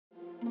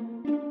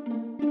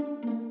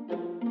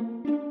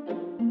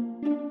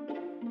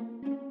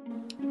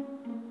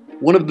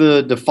One of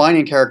the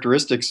defining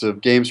characteristics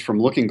of games from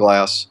Looking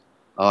Glass,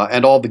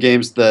 and all the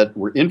games that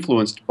were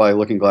influenced by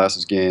Looking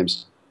Glass's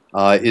games,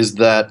 is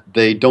that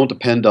they don't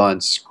depend on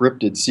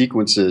scripted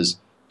sequences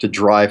to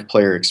drive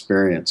player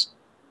experience.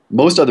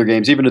 Most other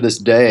games, even to this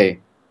day,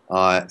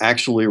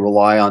 actually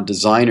rely on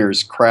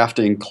designers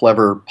crafting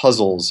clever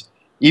puzzles,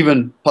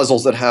 even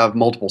puzzles that have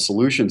multiple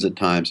solutions at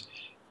times.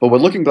 But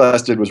what Looking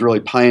Glass did was really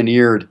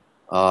pioneered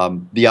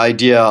the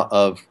idea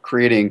of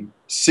creating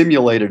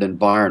simulated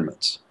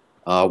environments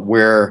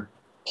where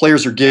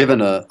players are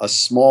given a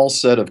small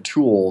set of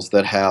tools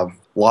that have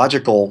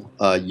logical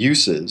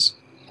uses,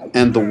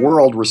 and the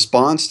world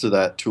responds to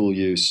that tool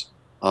use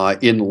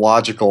in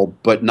logical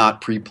but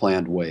not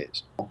pre-planned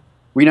ways.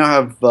 We now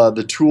have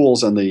the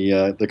tools and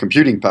the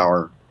computing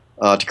power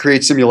to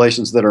create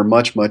simulations that are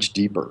much, much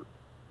deeper.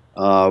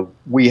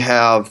 We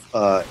have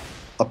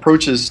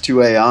approaches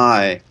to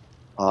AI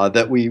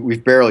that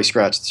we've barely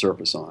scratched the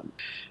surface on.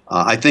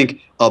 I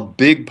think a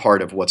big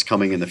part of what's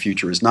coming in the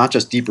future is not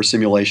just deeper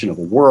simulation of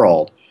a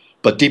world,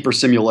 but deeper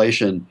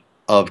simulation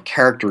of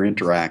character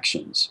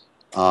interactions.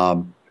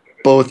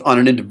 Both on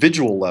an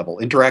individual level,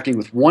 interacting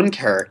with one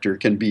character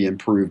can be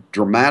improved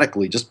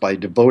dramatically just by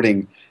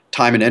devoting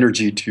time and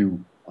energy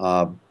to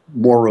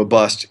more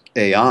robust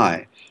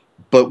AI.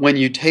 But when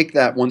you take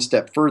that one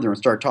step further and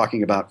start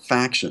talking about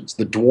factions,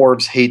 the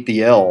dwarves hate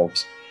the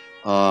elves,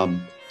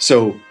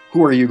 so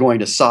who are you going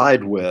to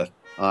side with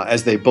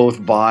as they both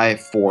vie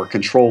for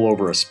control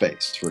over a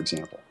space, for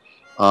example?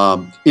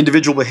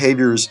 Individual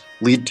behaviors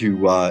lead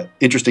to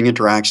interesting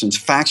interactions.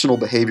 Factional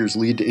behaviors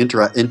lead to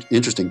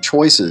interesting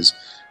choices.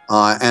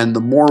 And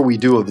the more we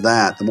do of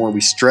that, the more we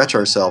stretch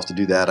ourselves to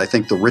do that, I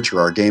think the richer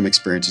our game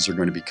experiences are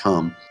going to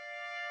become.